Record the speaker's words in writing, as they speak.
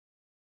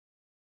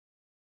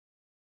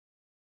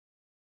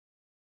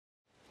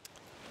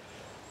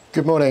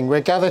Good morning.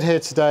 We're gathered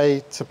here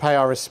today to pay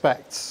our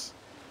respects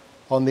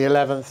on the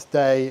 11th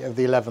day of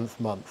the 11th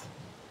month.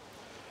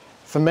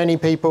 For many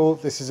people,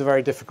 this is a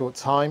very difficult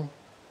time,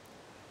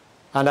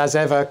 and as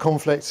ever,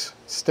 conflict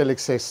still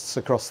exists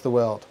across the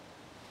world.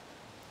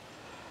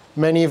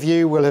 Many of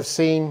you will have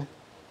seen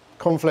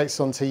conflicts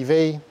on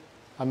TV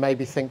and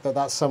maybe think that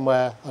that's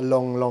somewhere a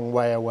long, long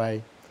way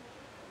away.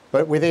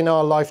 But within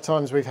our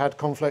lifetimes, we've had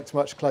conflict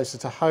much closer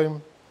to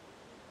home,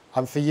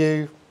 and for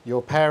you,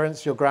 your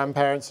parents, your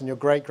grandparents and your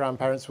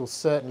great-grandparents will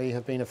certainly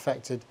have been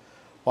affected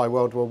by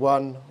World War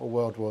I or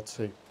World War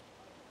II.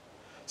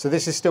 So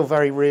this is still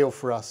very real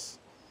for us.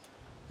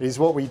 It is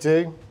what we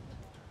do,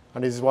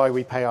 and it is why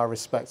we pay our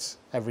respects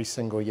every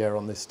single year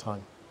on this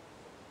time.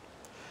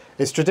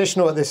 It's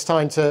traditional at this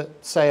time to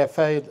say a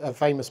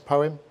famous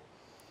poem,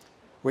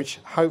 which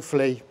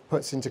hopefully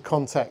puts into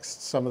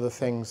context some of the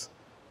things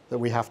that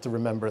we have to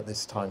remember at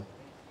this time.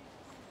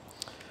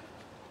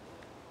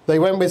 They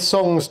went with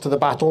songs to the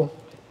battle,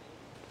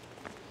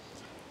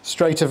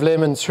 straight of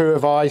limb and true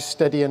of eye,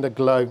 steady and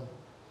aglow.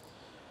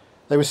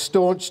 They were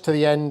staunch to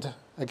the end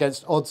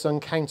against odds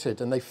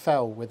uncounted, and they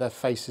fell with their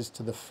faces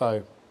to the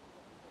foe.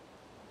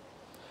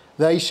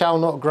 They shall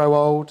not grow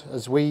old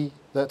as we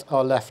that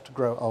are left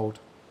grow old.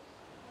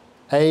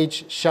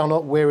 Age shall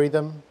not weary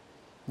them,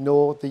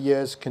 nor the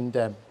years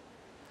condemn.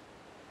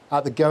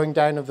 At the going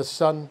down of the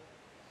sun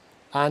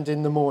and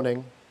in the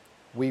morning,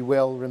 we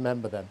will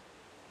remember them.